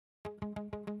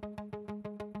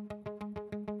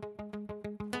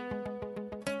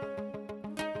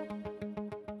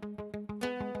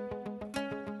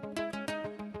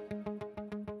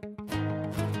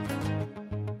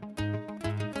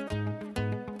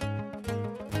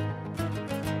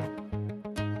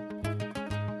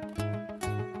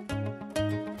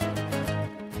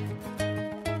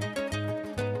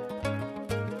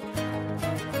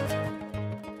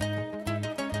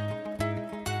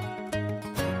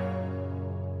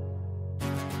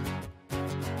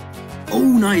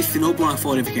Oh, nice. No blind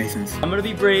fortifications. I'm gonna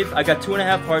be brave. I got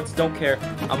 2.5 hearts. Don't care.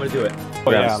 I'm gonna do it.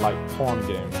 Oh yeah, like porn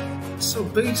game. So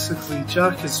basically,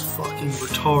 Jack is fucking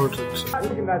retarded. Not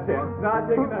taking that chance. Not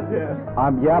taking that chance.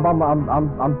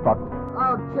 I'm fucked.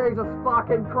 Oh, Jesus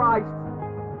fucking Christ!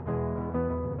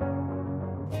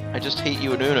 I just hate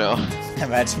you in Uno.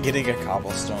 Imagine getting a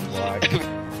cobblestone block.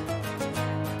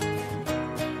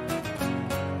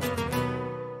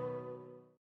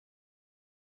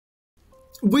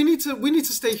 We need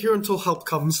to stay here until help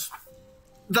comes.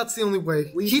 That's the only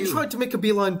way. He tried to make a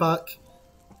beeline back.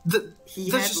 He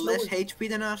had less HP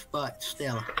than us, but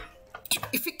still.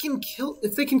 If they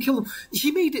can kill him,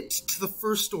 he made it to the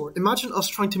first door. Imagine us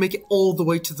trying to make it all the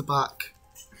way to the back.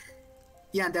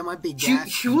 Yeah, and there might be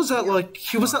gas. He was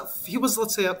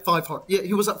let's say at 5 hearts. Yeah,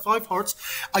 he was at 5 hearts.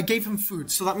 I gave him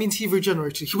food, so that means he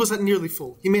regenerated. He was at nearly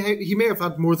full. He may have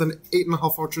had more than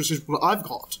 8.5 archers, is what I've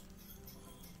got.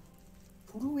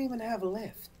 Who do we even have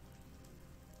left?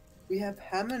 We have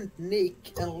Hammond,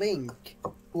 Nick, and Link,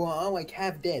 who are like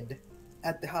half dead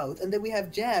at the house, and then we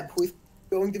have Jab, who is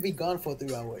going to be gone for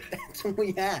 2 hours. That's all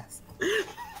we have.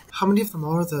 How many of them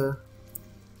are there?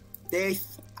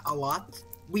 There's a lot.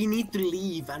 We need to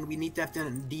leave, and we need to have to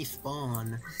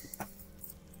despawn.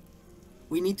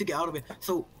 We need to get out of it.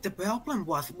 So the problem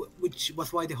was, which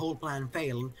was why the whole plan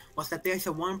failed, was that there's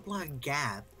a 1 block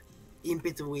gap in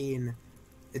between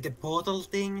the portal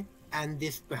thing and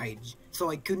this bridge. So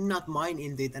I could not mine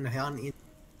in it and run in the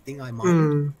thing I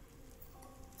mined.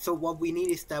 So what we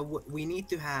need is that we need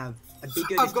to have a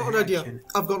bigger I've got an idea.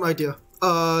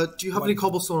 Do you have any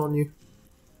cobblestone on you?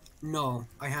 No,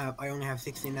 I only have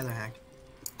 16 netherrack.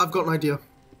 I've got an idea.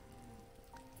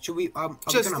 Should we,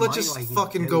 let's just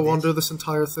fucking go under this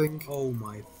entire thing. Oh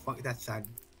my fuck, that's a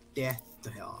death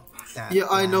drop. Yeah,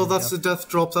 I know that's a death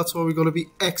drop, that's why we gotta be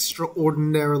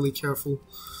extraordinarily careful.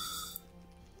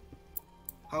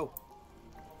 How?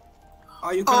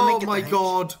 Are you gonna make it? Oh my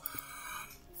god.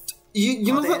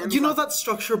 You know that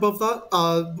structure above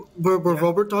that, where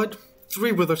Robert died?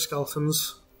 3 wither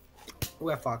skeletons.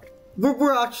 We're fucked.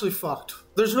 We're actually fucked.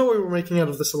 There's no way we're making out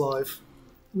of this alive.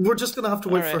 We're just gonna have to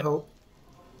wait for help.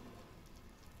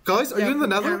 Guys, are you in the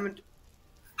nether?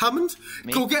 Hammond?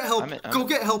 Me? Go get help! Go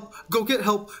get help! Go get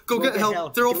help! Go get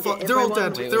help! They're all fucked. They're all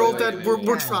dead. They're all dead.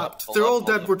 We're trapped. They're all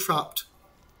dead. We're trapped.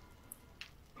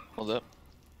 Hold up.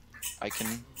 I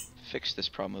can fix this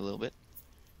problem a little bit.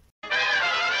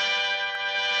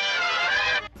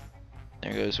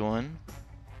 There goes 1.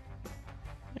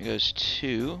 There goes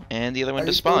 2, and the other one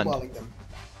just spawned.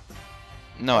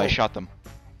 No, I shot them.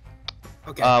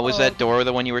 Okay. Was that door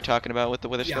the one you were talking about with the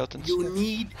wither skeletons? You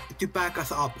need to back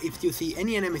us up. If you see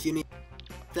any enemies, you need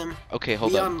them. Okay,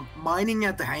 hold on. We are mining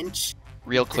at the hench.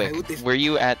 Real quick, were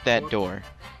you at that door?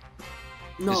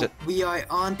 No, we are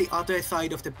on the other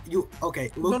side of the.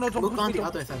 Okay? Look on the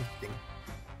other side of the thing.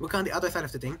 Look on the other side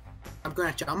of the thing. I'm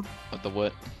gonna jump. Of the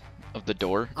what? Of the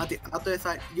door? On the other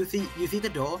side, you see the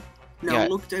door. Now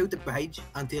look through the bridge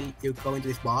until you go into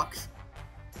this box.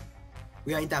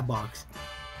 We are in that box.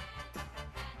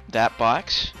 That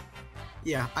box?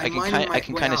 Yeah, I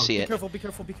can kind of see it. Be careful! Be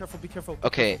careful! Be careful! Be careful!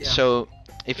 Okay, so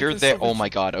if you're there, oh my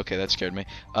god, okay, that scared me.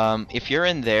 If you're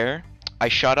in there, I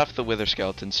shot off the wither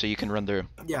skeleton so you can run through.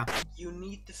 Yeah. You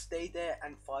need to stay there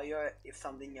and fire if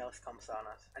something else comes on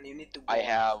us, and you need to. I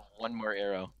have 1 more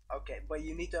arrow. Okay, but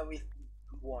you need to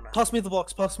warn us. Pass me the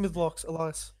blocks. Pass me the blocks,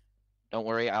 Elias. Don't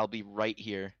worry, I'll be right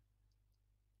here.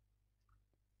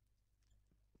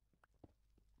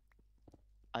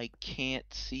 I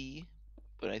can't see,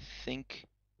 but I think.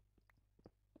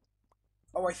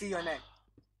 Oh, I see your name.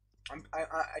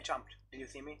 I jumped. Did you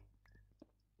see me?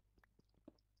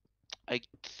 I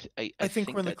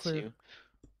think we're in the clear. You.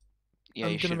 Yeah,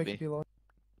 I'm you gonna should make be. it be long.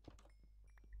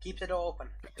 Keep the door open.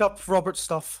 Pick up Robert's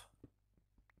stuff.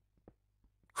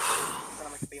 I'm gonna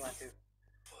make a beeline too.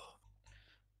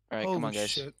 Alright, come on, guys.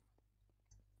 Shit.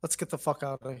 Let's get the fuck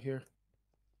out of here.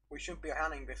 We shouldn't be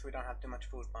hunting this. We don't have too much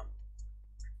food, man.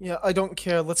 Yeah, I don't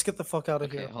care. Let's get the fuck out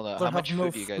of here. Hold on. How much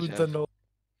food do you guys have? I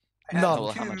have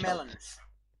None. 2 melons.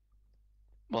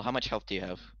 Well, how much health do you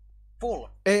have? Full.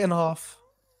 8.5.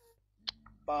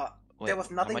 But there was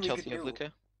nothing we could do.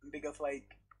 Luca? Because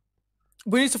like.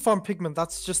 We need to farm pigmen.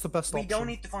 That's just the best option. We don't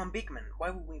need to farm pigmen. Why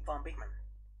would we farm pigmen?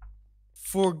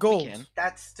 For gold.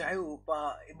 That's true,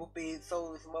 but it would be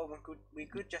so small. We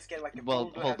could just get like a.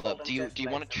 Well, hold up. Do you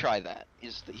want to try that?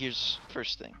 Here's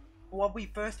first thing. What we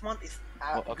first want is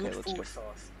a good food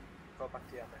source. Go back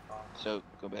to the other car. So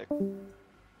go back.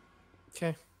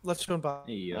 Okay, let's turn back.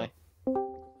 Yeah.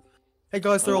 Hey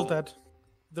guys, they're all dead.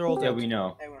 They're all dead. Yeah, we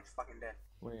know. Everyone's fucking dead.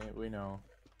 We know.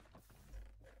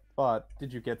 But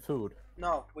did you get food?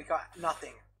 No, we got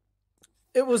nothing.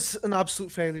 It was an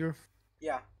absolute failure.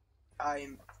 Yeah,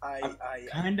 I'm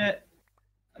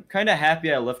Kinda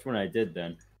happy I left when I did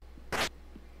then.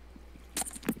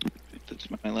 That's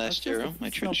my last arrow. I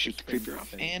tried to shoot the creeper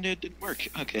off, and it didn't work.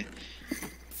 Okay.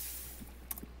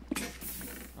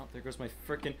 Oh, there goes my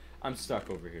frickin'. I'm stuck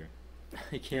over here.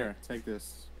 I can't. Here, take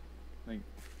this. Thing.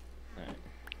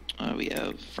 Alright. We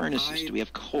have furnaces. Do we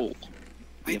have coal?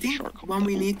 We I have think charcoal. what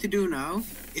we need to do now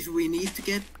is we need to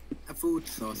get a food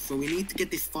source. So we need to get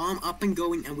this farm up and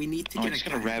going, and we need to Oh, I get just a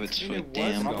got a cat. rabbit's think foot.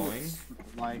 it was Damn. going.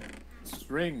 Like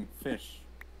string fish.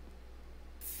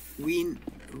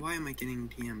 Why am I getting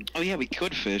TM'd? Oh yeah, we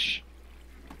could fish.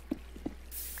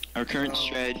 Our current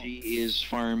strategy is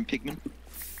farm pigmen.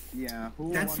 Yeah.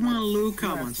 That's what Luca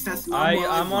wants. That's not what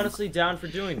I I'm want. honestly down for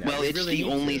doing that. Well, We it's really the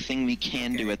need only to. thing we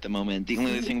can do at the moment. The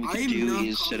only other thing we can I'm do not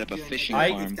is set up a confident fishing that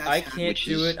farm. that's I can't which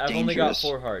do is it. I've only got dangerous.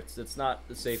 4 hearts. It's not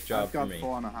a safe job I've got for me.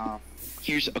 4.5.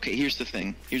 Here's the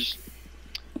thing.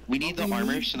 We need the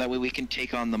armor so that way we can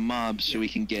take on the mobs so we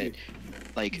can get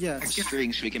like Yes.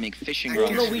 strings so we can make fishing No,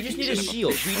 rods. No, so we just can need a set up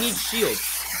shield. fishing We need farm.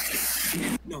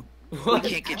 shields. No. We What?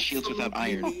 can't get shields without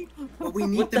iron. But we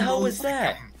need What the hell most was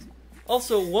that? cat.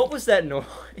 Also, what was that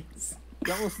noise?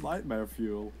 That was nightmare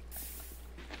fuel.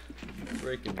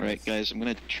 Breaking. Alright guys, I'm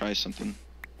gonna try something.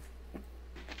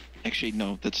 Actually,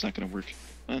 no, that's not gonna work.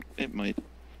 It might.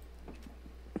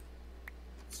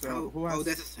 So who has? Oh,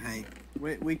 that's hey.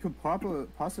 We could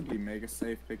possibly make a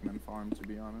safe pigman farm, to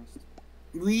be honest.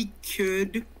 We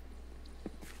could,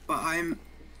 but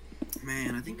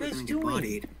man, I think What we're you gonna guys get doing?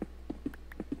 bodied.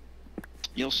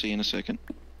 You'll see in a second.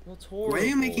 That's horrible. Why are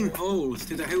you making holes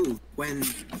to the hole when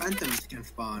phantoms can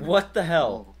spawn? What the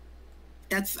hell?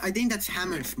 I think that's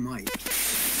Hammer's mic.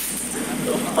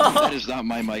 That is not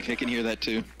my mic. I can hear that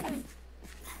too.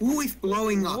 Who is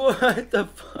blowing up? What the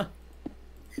fuck?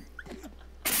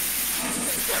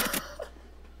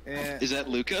 Is that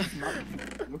Luca?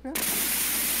 Look at.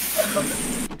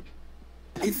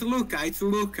 It's Luca. It's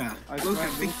Luca. I Luca, swear,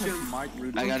 fix Luca's your, mic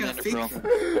really I got an Luca, ender fix,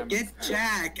 pearl. get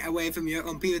Jack away from your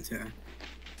computer.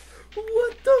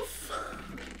 What the fuck?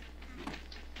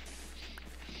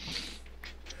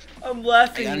 I'm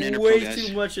laughing I got an ender way pearl, guys.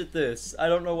 too much at this. I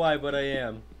don't know why, but I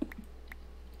am.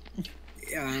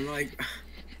 Yeah, I'm like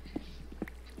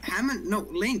Hammond. No,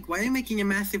 Link. Why are you making a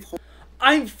massive hole?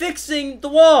 I'm fixing the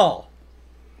wall.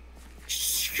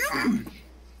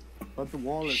 But the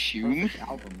wall is Shoom. perfect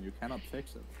album. You cannot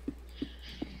fix it.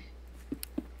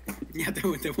 Yeah,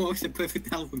 the wall's a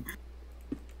perfect album.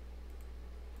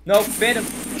 No, Phantom.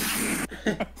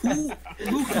 Who?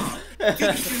 Luca.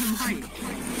 Fix your mic.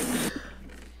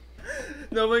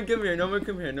 No one come here. No one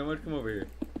come here. No one come over here.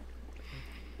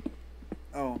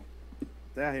 Oh,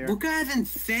 they're here. Luca hasn't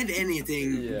said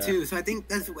anything Yeah. too, so I think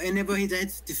that's whenever he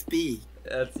gets to speak.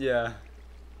 That's yeah.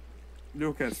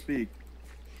 Lucas, speak.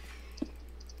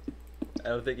 I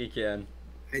don't think he can.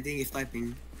 I think he's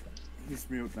typing. He's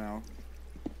mute now.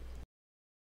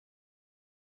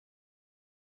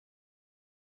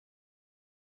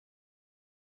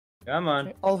 Come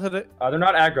on. I'll hit it. They're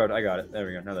not aggroed. I got it. There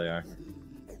we go. Now they are.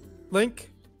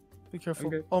 Link, be careful.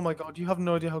 Okay. Oh my god, you have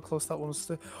no idea how close that one was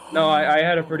to. No, I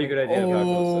had a pretty good idea. of how close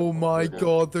Oh that my was.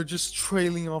 god, they're just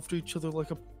trailing after each other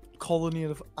like a colony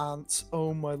of ants.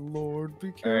 Oh my lord,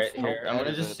 be All right, careful. here. I'm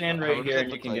gonna just stand right here,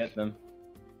 and you can get them.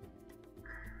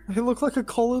 They look like a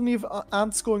colony of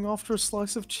ants going after a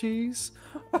slice of cheese.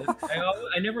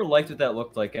 I never liked what that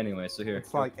looked like anyway. So here.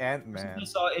 It's like Ant-Man. You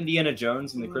saw Indiana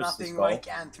Jones and the Crystal nothing Skull. like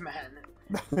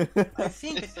Ant-Man. I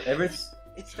think Ever?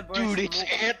 it's the version Dude, it's more-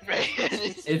 Ant-Man.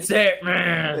 It's it,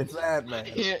 man. It's Ant-Man.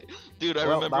 Yeah. Dude, I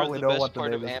Well, now remember we the know best what the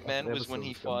part of name is- Ant-Man of was when he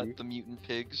episode's gonna fought be. the mutant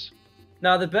pigs.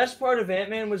 Now the best part of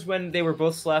Ant-Man was when they were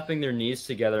both slapping their knees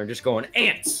together and just going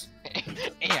ants,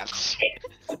 Ants.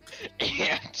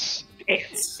 Ants.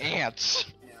 ants. Ants.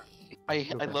 I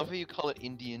love how you call it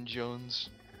Indian Jones.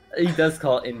 He does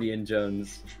call it Indian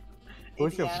Jones.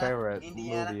 Who's your Indiana- favorite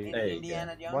Indiana, movie? There you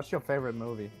Indiana Jones. What's your favorite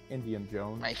movie? Indian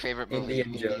Jones. My favorite movie,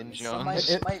 Indian Indian Jones. Jones.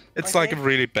 So It's my like a favorite-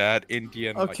 really bad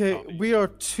Indian. like, Okay, comedy. we are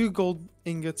 2 gold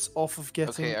ingots off of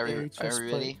getting Okay, are a we chest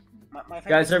plate. ready? my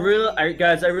Guys, I favorite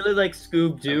movie- really like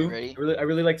Scoob Doo. Are we ready? I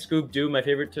really like Scoob Doo. My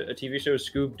favorite TV show is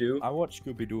Scoob Doo. I watched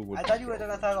Scooby-Doo. I thought you were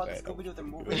gonna talk about the Scooby-Doo the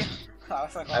movie. I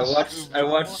was like, I oh,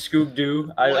 watched Scoob Doo.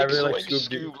 I Like really like Zoink Scoob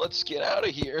Doo. Scoob, let's get out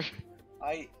of here.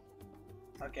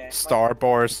 Okay. Star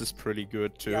Wars is pretty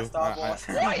good too. Yeah, Star Wars.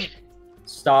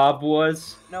 Star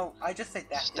Wars. No, I just said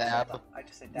that. Stab. I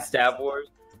just said that. Stab Wars.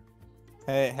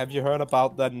 Hey, have you heard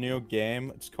about that new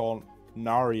game? It's called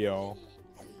Nario.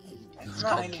 It's It's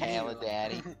not called any Kala new.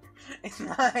 Daddy. It's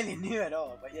not any new at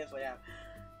all, but yes, I am.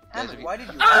 Hammond, why did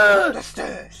you go the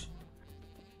stairs?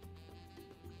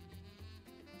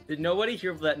 Did nobody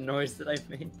hear that noise that I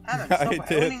made? Hammond, stop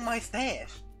ruining my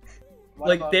stairs. What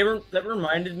Like about- that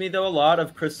reminded me though a lot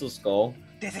of Crystal Skull.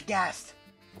 There's a ghast.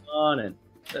 On it.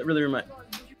 That really remind.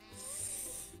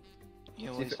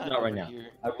 Yo, See, he's not right over now. here.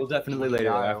 I will definitely later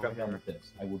Yeah, after I'm over done with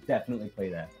this. I will definitely play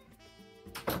that.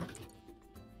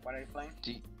 What are you playing?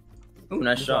 Ooh,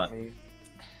 nice shot.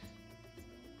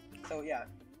 So yeah,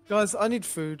 Guys, I need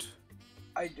food.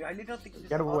 I really don't think this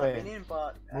Get is my away. opinion,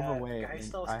 but Move away,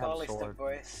 Crystal I have Skull is the sword.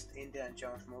 worst Indiana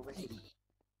Jones movie.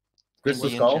 Crystal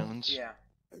Indiana Skull? Jones. Yeah.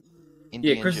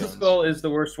 Indiana Yeah, Crystal Jones. Skull is the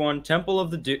worst one. Temple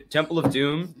of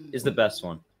Doom is the best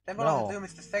one. Temple of No. Doom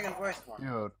is the second worst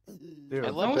one. Dude. I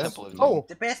love No, Temple of Doom. Oh,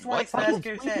 The best one What? is Last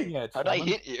Crusade. How'd I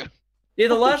hit you? Yeah,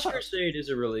 the Last Crusade is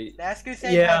a really Last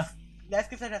Crusade Yeah.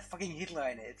 has fucking Hitler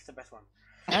in it. It's the best one.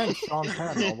 And Sean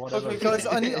Penn or whatever. Okay, guys,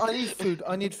 I need food.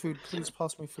 I need food. Please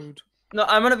pass me food. No,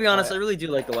 I'm gonna be honest. I really do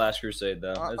like the Last Crusade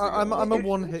though. That's a good I'm one. a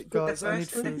one hit, But guys. I need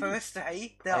the food. first three,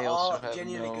 I they're also all have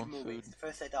genuinely no good movies. food. The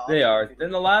first three, They are. good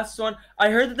Then the movies. last one, I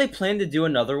heard that they plan to do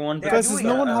another one. They are Guys, does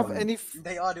doing no one it. have any?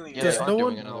 They are doing Yeah, it. Does they are no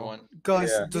doing one- another one. Guys,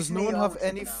 Yeah. does no Disney one have owns it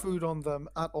any now. food on them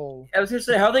at all? I was gonna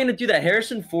say, how are they gonna do that?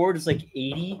 Harrison Ford is like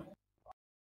 80.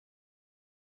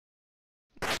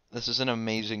 This is an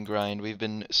amazing grind. We've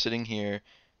been sitting here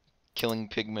killing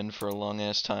pigmen for a long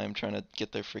ass time trying to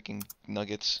get their freaking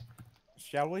nuggets.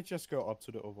 Shall we just go up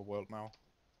to the overworld now?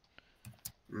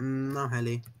 No,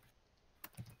 Helly.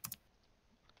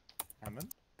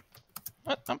 Hammond?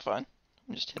 I'm fine.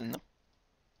 I'm just hitting them.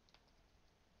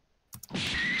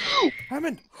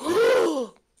 Hammond!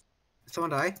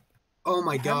 Someone die? Oh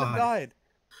my Hammond god. died!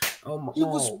 Oh my He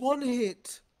was one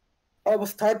hit. I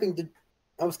was typing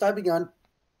on.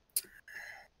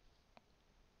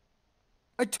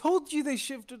 I told you they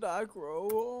shifted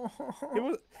aggro. It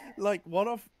was like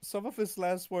some of his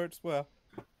last words were,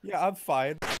 "Yeah, I'm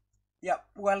fine." Yeah,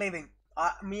 we're leaving.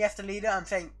 Me as the leader, I'm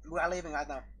saying we're leaving right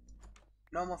now.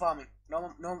 No more farming.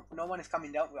 No one is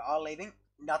coming down. We're all leaving.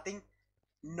 Nothing.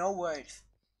 No words.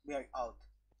 We're out.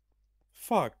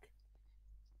 Fuck.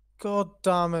 God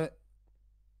damn it.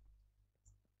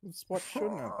 That's what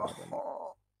shouldn't have happened.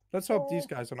 Let's hope these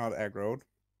guys are not aggroed.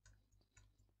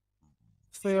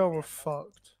 If they are, we're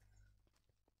fucked.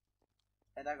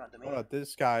 And I got to me. Oh,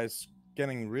 this guy's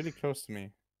getting really close to me.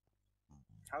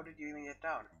 How did you even get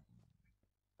down?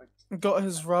 Got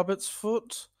his rabbit's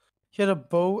foot. He had a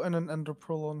bow and an ender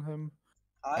pearl on him.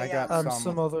 I am. got And some-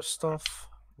 some other stuff.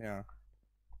 Yeah.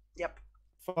 Yep.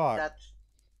 Fuck. That's.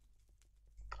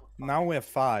 Now we're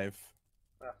 5.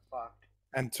 We're fucked.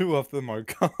 And 2 of them are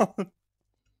gone.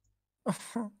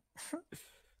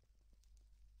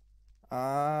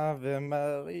 Ave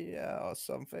Maria or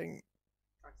something.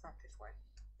 It's not this way.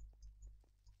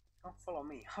 Don't follow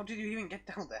me. How did you even get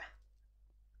down there?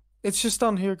 It's just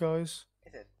down here, guys.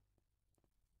 Is it?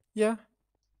 Yeah.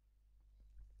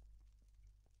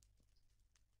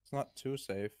 It's not too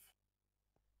safe.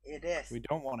 It is. We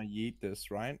don't want to yeet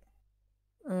this, right?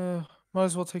 Might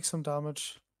as well take some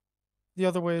damage. The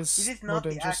other way is This is more not the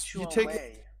dangerous. actual You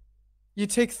way.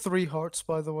 take 3 hearts,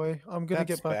 by the way. I'm gonna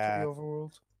That's get back bad. to the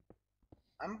overworld.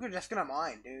 I'm just gonna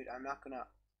mine, dude. I'm not gonna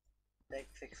take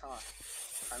 6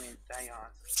 hearts. I mean, 10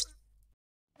 hearts.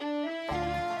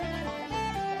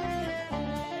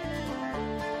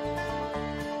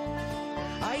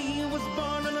 I was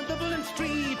born on a Dublin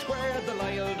street where the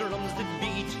loyal drums did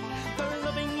beat. The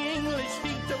loving English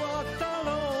feet that walked all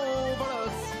over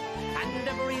us. And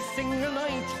every single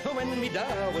night when me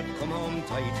dad would come home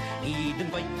tight, he'd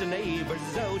invite the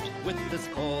neighbours out with this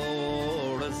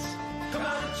chorus. Come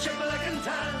on, shake like and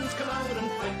tans, come out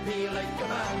and fight me like a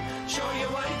man. Show you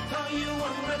white how you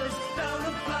won with us down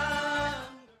the flat.